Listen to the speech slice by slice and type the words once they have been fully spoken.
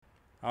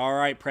All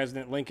right,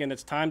 President Lincoln,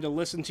 it's time to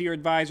listen to your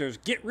advisors.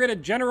 Get rid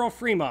of General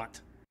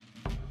Fremont.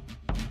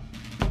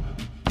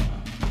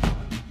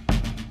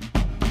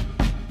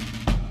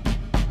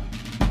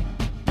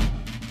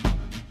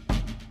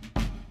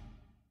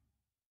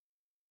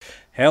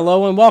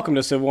 Hello and welcome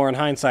to Civil War in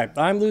Hindsight.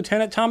 I'm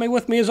Lieutenant Tommy.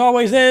 With me as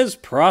always is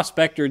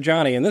Prospector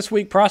Johnny. And this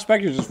week,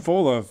 Prospector's is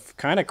full of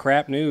kind of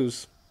crap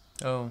news.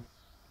 Oh.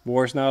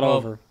 War's not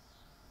over.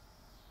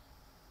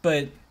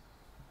 But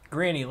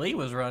Granny Lee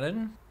was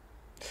running.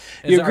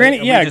 Well, Granny,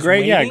 no.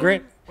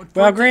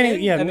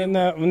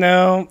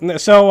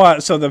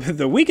 So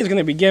the week is going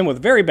to begin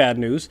with very bad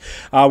news,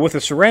 with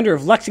the surrender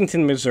of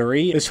Lexington,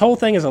 Missouri. This whole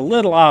thing is a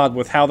little odd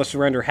with how the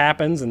surrender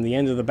happens and the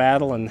end of the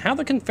battle and how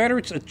the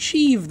Confederates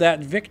achieve that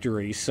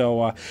victory.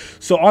 So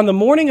on the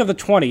morning of the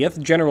 20th,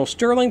 General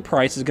Sterling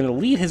Price is going to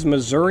lead his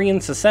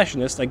Missourian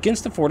secessionists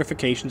against the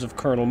fortifications of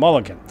Colonel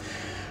Mulligan.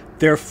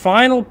 Their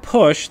final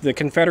push, the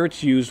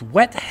Confederates used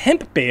wet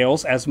hemp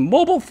bales as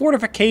mobile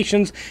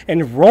fortifications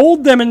and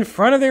rolled them in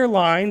front of their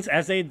lines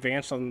as they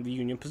advanced on the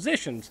Union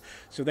positions.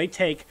 So they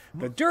take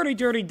the dirty,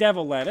 dirty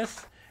devil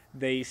lettuce,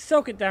 they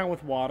soak it down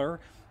with water,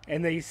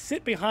 and they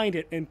sit behind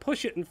it and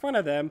push it in front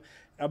of them,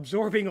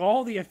 absorbing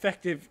all the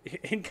effective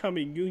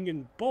incoming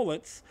Union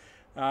bullets.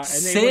 And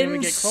they wouldn't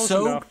even get close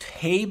enough. Soaked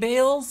hay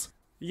bales?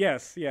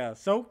 Yes, yeah,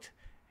 soaked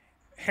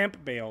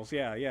hemp bales,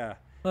 yeah.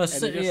 Well,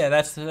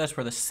 that's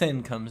where the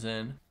sin comes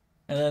in,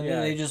 and then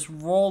they just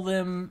roll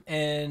them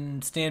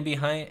and stand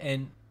behind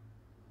and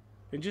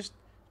just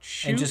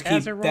shoot.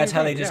 That's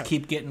how they just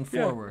keep getting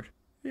forward.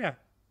 Yeah,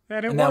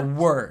 and that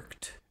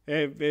worked.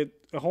 It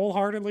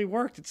wholeheartedly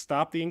worked. It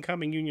stopped the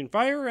incoming Union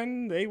fire,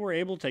 and they were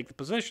able to take the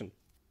position.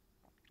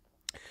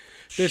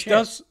 This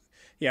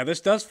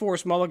does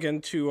force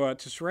Mulligan to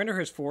surrender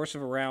his force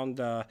of around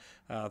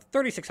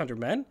 3,600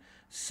 men.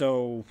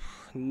 So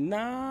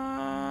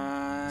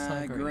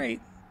not great.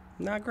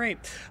 Not great.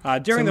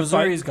 During the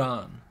Missouri's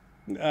gone.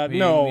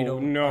 No.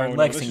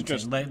 Lexington.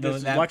 This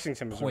is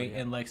Lexington, Missouri. Point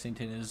in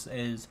Lexington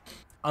is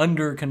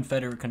under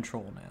Confederate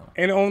control now.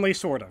 And only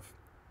sort of.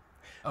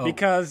 Oh.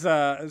 Because,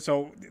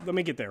 so let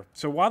me get there.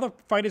 So while the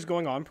fight is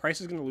going on, Price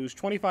is going to lose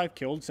 25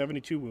 killed,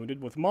 72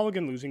 wounded, with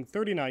Mulligan losing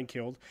 39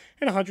 killed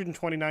and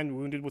 129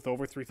 wounded with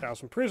over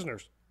 3,000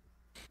 prisoners.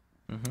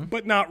 Mm-hmm.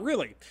 But not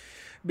really.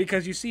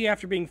 Because you see,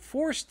 after being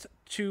forced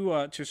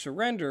to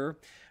surrender,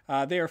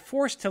 they are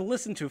forced to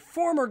listen to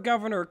former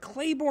Governor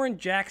Claiborne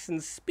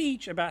Jackson's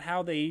speech about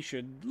how they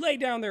should lay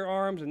down their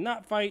arms and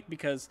not fight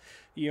because,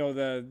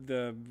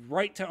 the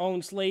right to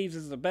own slaves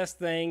is the best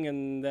thing,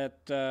 and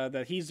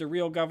that he's the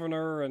real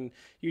governor, and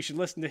you should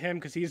listen to him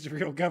because he's the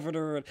real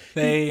governor. And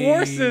he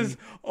forces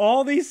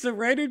all these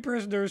surrendered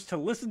prisoners to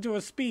listen to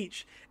a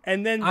speech,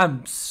 and then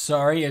I'm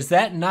sorry, is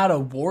that not a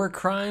war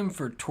crime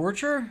for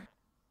torture?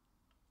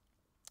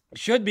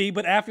 Should be,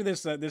 but after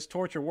this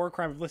torture war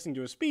crime of listening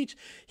to a speech,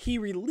 he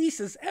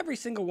releases every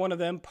single one of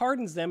them,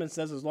 pardons them, and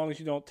says, as long as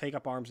you don't take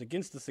up arms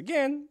against us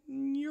again,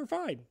 you're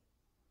fine.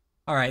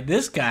 All right,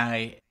 this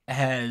guy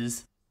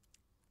has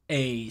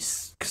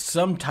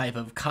some type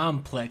of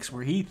complex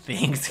where he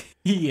thinks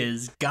he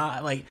is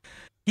God. Like,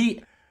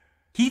 he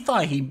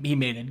thought he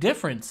made a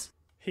difference.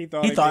 He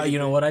thought, you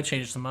know what, I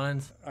changed some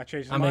minds. I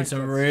made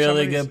some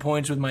really good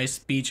points with my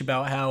speech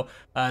about how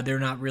they're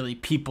not really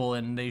people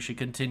and they should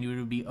continue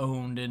to be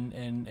owned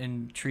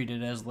and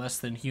treated as less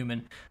than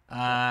human.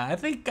 I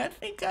think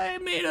I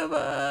made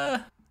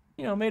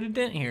a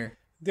dent here.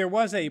 There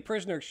was a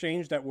prisoner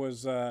exchange that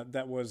was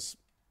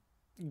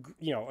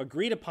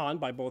agreed upon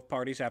by both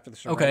parties after the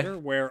surrender,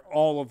 where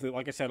all of the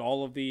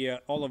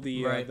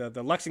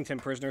Lexington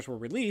prisoners were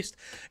released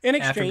in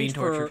exchange after being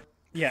tortured.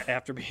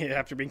 After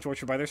being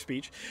tortured by their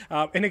speech,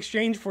 in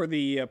exchange for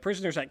the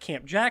prisoners at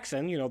Camp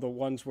Jackson, the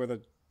ones where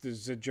the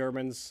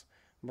Germans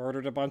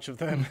murdered a bunch of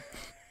them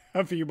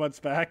a few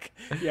months back.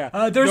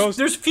 Yeah,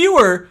 there's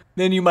fewer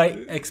than you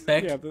might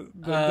expect.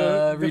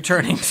 Yeah,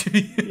 returning to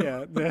you.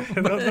 Yeah,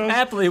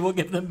 happily we'll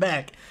give them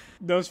back.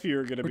 Those few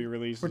are going to be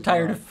released. We're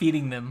tired of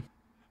feeding them.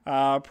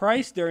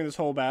 Price, during this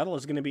whole battle,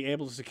 is going to be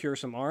able to secure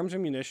some arms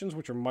and munitions,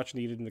 which are much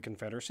needed in the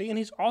Confederacy, and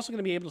he's also going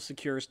to be able to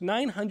secure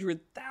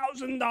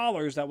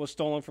 $900,000 that was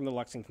stolen from the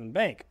Lexington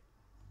Bank.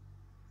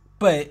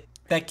 But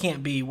that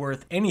can't be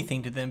worth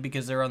anything to them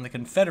because they're on the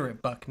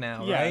Confederate buck now,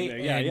 right?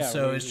 Yeah.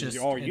 So it's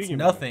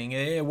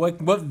nothing.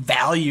 What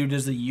value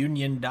does the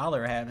Union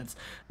dollar have? It's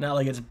not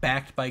like it's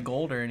backed by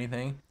gold or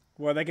anything.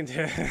 Well, they can take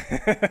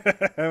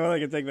that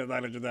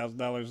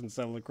 $900,000 and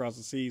sell it across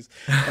the seas,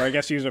 or I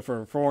guess use it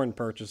for foreign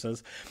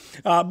purchases.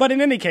 But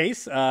in any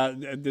case,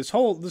 this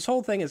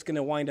whole thing is going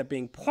to wind up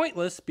being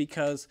pointless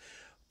because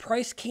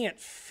Price can't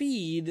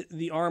feed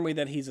the army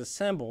that he's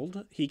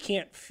assembled. He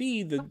can't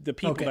feed the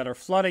people that are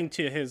flooding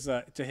to his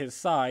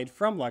side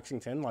from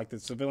Lexington, like the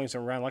civilians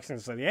around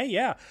Lexington said, hey,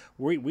 yeah,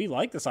 we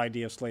like this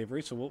idea of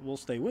slavery, so we'll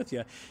stay with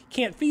you.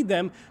 Can't feed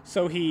them,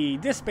 so he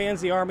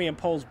disbands the army and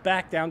pulls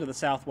back down to the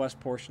southwest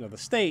portion of the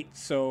state,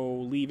 so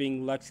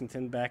leaving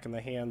Lexington back in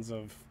the hands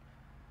of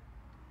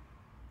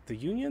the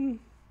Union?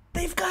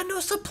 They've got no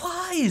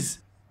supplies.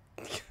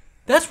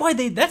 That's why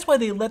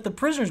they let the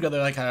prisoners go.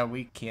 They're like,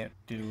 we can't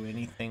do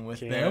anything with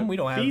them. We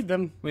don't feed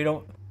them.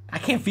 I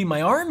can't feed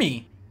my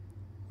army.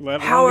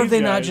 How have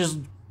they not just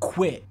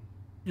quit?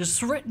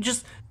 Just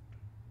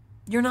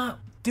you're not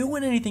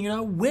doing anything. You're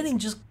not winning.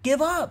 Just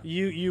give up.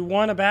 You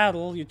won a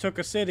battle. You took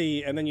a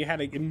city, and then you had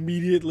to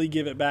immediately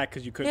give it back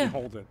because you couldn't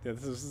hold it.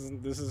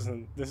 This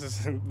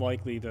isn't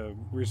likely to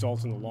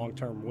result in a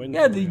long-term win.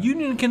 Yeah, the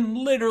Union can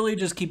literally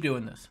just keep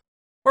doing this.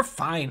 We're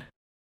fine.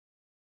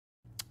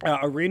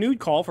 A renewed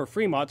call for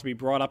Fremont to be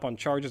brought up on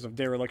charges of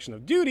dereliction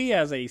of duty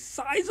as a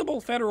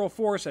sizable federal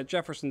force at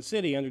Jefferson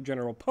City under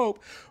General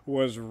Pope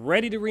was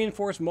ready to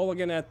reinforce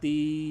Mulligan at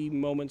the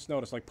moment's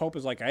notice. Like Pope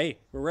is like, hey,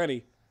 we're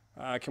ready.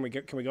 Can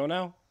we go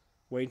now?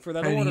 Waiting for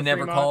that order. And he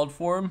never called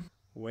for him.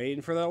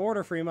 Waiting for that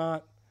order,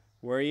 Fremont.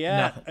 Where are you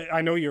at? Nothing.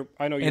 I know you're.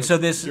 And so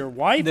your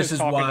wife is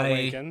talking to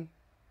Lincoln.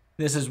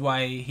 This is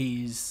why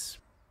he's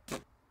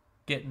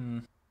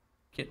getting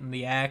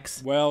the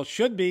axe. Well,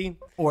 should be.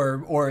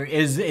 Or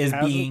is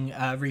being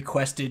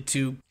requested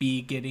to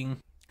be getting.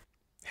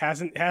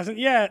 Hasn't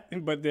yet,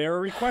 but they're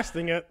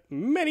requesting it.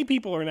 Many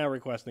people are now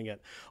requesting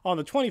it. On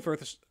the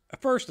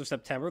 1st of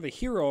September, the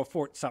hero of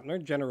Fort Sumter,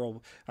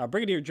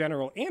 Brigadier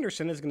General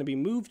Anderson, is going to be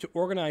moved to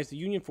organize the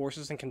Union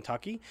forces in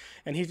Kentucky,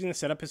 and he's going to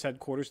set up his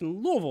headquarters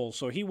in Louisville.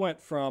 So he went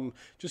from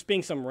just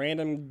being some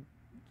random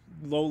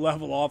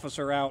low-level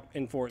officer out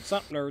in Fort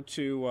Sumter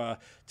to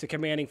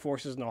commanding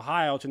forces in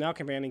Ohio to now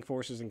commanding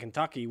forces in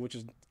Kentucky, which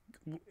is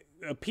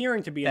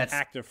appearing to be an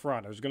active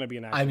front. There's going to be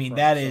an active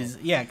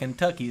front.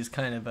 Kentucky is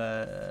kind of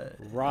a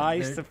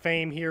rise to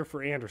fame here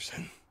for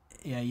Anderson.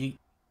 Yeah,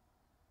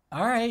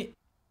 all right.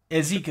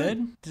 Is he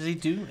good? Does he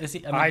do? Is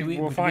he?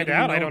 We'll find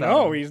out. I don't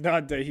know. He's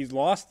not. He's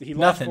lost. He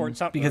lost Fort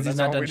Sumter because he's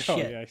not done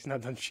shit. Yeah, he's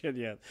not done shit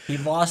yet. He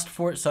lost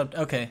Fort Sumter.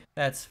 Okay,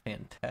 that's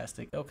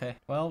fantastic. Okay,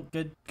 well,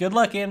 good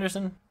luck,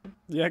 Anderson.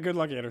 Yeah, good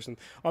luck, Anderson.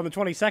 On the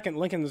 22nd,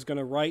 Lincoln is going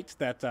to write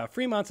that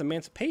Fremont's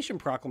Emancipation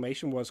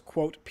Proclamation was,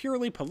 quote,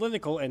 purely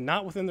political and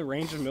not within the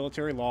range of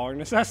military law or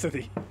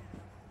necessity.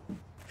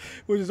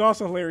 Which is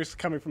also hilarious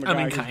coming from a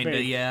guy who's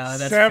made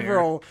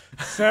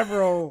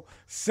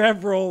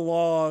several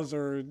laws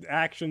or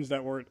actions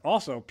that were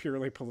also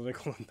purely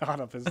political and not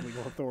of his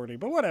legal authority.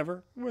 But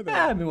whatever. What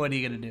are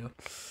you gonna do?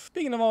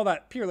 Speaking of all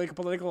that purely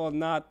political and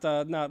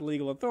not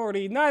legal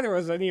authority, neither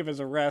was any of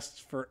his arrests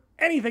for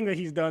anything that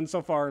he's done so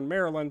far in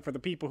Maryland for the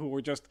people who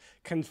were just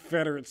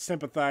Confederate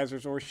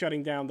sympathizers or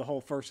shutting down the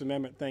whole First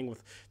Amendment thing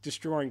with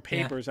destroying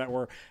papers that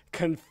were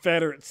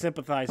Confederate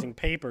sympathizing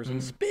papers.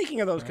 And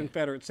speaking of those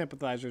Confederate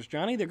sympathizers,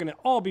 Johnny, they're going to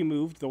all be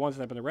moved, the ones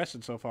that have been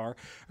arrested so far, are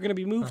going to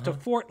be moved to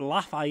Fort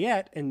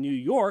Lafayette in New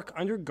York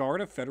under guard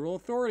of federal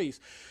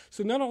authorities.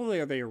 So not only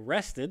are they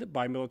arrested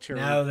by military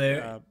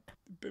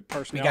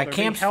personnel, we got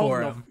camps for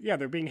them. Yeah,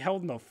 they're being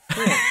held in a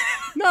fort,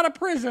 not a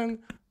prison.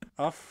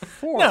 A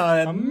fort. No,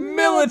 a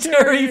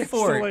military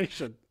fort.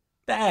 Installation.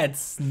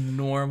 That's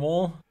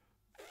normal.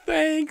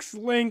 Thanks,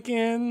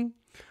 Lincoln.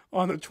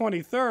 On the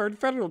 23rd,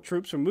 federal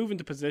troops are moving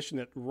to position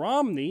at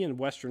Romney in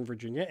Western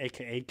Virginia,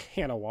 a.k.a.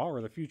 Kanawha,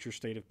 or the future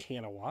state of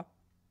Kanawha.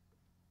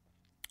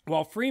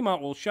 While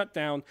Fremont will shut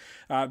down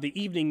the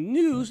evening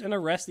news and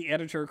arrest the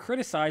editor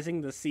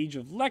criticizing the siege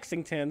of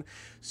Lexington.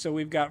 So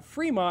we've got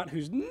Fremont,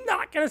 who's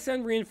not going to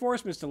send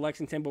reinforcements to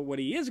Lexington, but what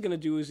he is going to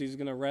do is he's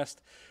going to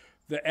arrest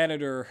the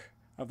editor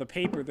of the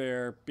paper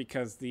there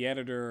because the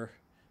editor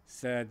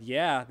said,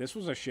 yeah, this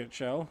was a shit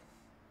show,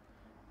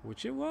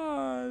 which it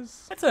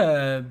was. That's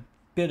a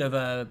bit of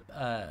a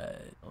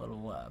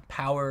little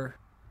power.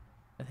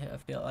 I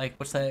feel like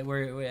what's that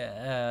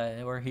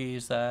where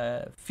he's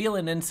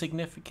feeling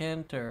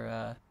insignificant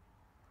or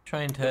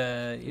trying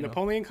to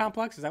Napoleon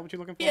complex. Is that what you're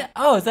looking for? Yeah.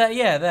 Oh, is that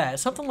that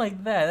something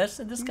like that? That's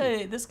this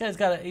guy. This guy's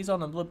he's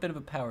on a little bit of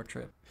a power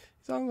trip.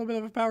 He's on a little bit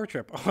of a power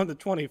trip. On the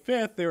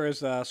 25th, there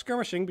is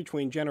skirmishing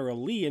between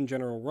General Lee and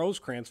General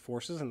Rosecrans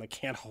forces in the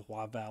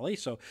Kanawha Valley.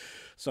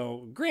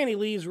 So Granny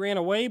Lee's ran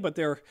away, but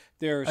they're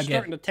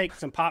starting to take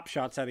some pop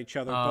shots at each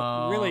other.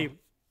 But really,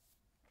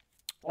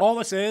 all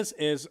this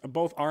is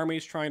both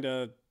armies trying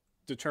to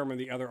determine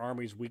the other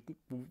army's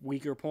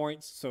weaker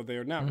points. So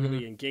they're not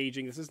really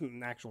engaging. This isn't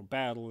an actual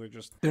battle.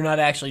 They're not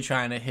actually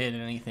trying to hit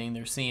anything.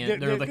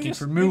 They're looking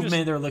for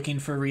movement. They're looking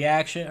for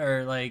reaction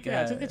or like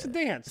it's a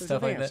dance. It's a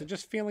dance. Like they're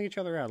just feeling each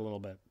other out a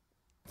little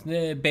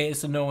bit.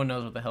 So no one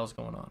knows what the hell's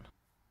going on.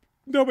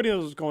 Nobody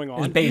knows what's going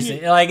on. It's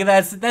basic.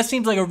 That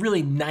seems like a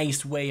really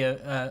nice way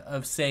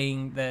of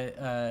saying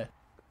that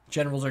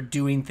generals are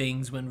doing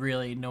things when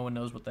really no one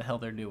knows what the hell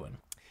they're doing.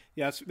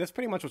 Yeah, that's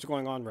pretty much what's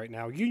going on right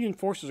now. Union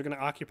forces are going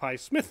to occupy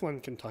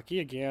Smithland, Kentucky.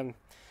 Again,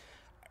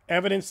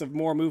 evidence of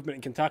more movement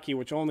in Kentucky,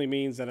 which only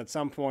means that at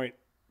some point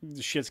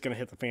the shit's going to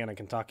hit the fan in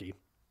Kentucky.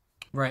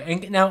 Right,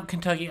 and now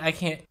Kentucky,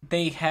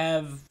 they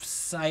have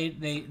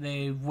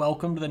they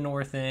welcomed the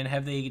North in.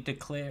 Have they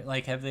declared,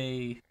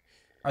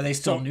 are they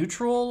still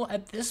neutral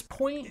at this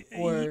point?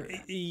 Or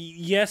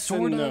yes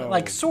sort and no.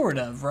 Like, sort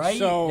of, right?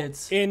 So,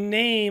 in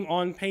name,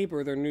 on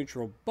paper, they're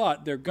neutral,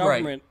 but their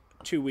government... Right.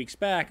 2 weeks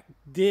back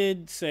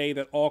did say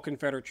that all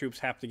Confederate troops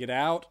have to get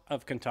out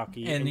of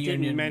Kentucky and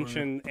didn't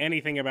mention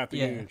anything about the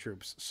Union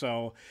troops.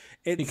 So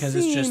because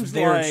it's just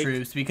their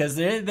troops, because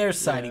they're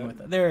siding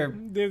with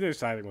they're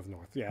siding with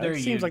North. Yeah,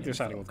 it seems like they're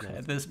siding with North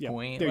at this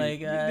point.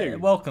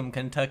 Welcome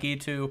Kentucky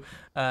to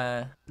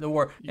the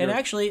war. And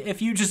actually,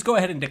 if you just go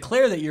ahead and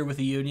declare that you're with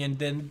the Union,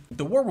 then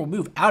the war will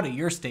move out of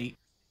your state.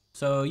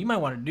 So you might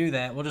want to do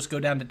that. We'll just go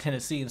down to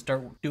Tennessee and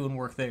start doing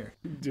work there.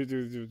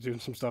 Doing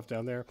some stuff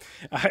down there.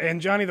 And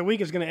Johnny, the week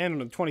is going to end on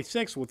the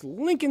 26th with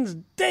Lincoln's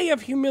Day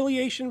of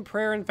Humiliation,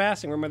 Prayer, and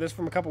Fasting. Remember this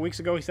from a couple weeks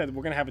ago? He said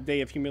we're going to have a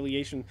day of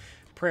humiliation,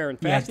 prayer, and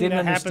fasting. Yeah,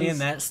 didn't understand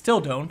that.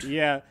 Still don't.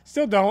 Yeah,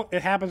 still don't.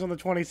 It happens on the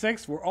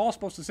 26th. We're all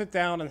supposed to sit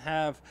down and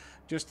have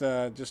just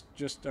a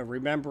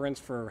remembrance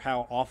for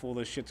how awful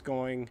this shit's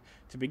going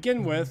to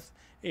begin with.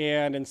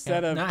 And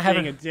instead of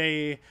being a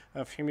day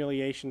of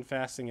humiliation,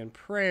 fasting, and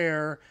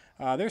prayer,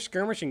 there's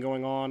skirmishing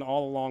going on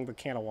all along the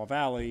Kanawha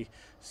Valley,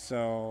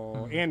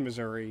 and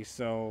Missouri.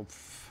 So,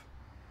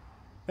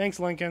 thanks,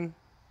 Lincoln.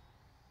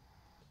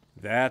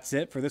 That's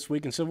it for this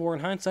week in Civil War in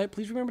Hindsight.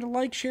 Please remember to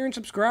like, share, and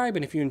subscribe.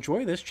 And if you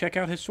enjoy this, check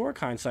out Historic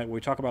Hindsight, where we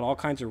talk about all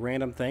kinds of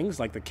random things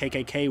like the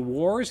KKK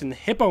wars and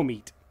hippo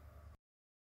meat.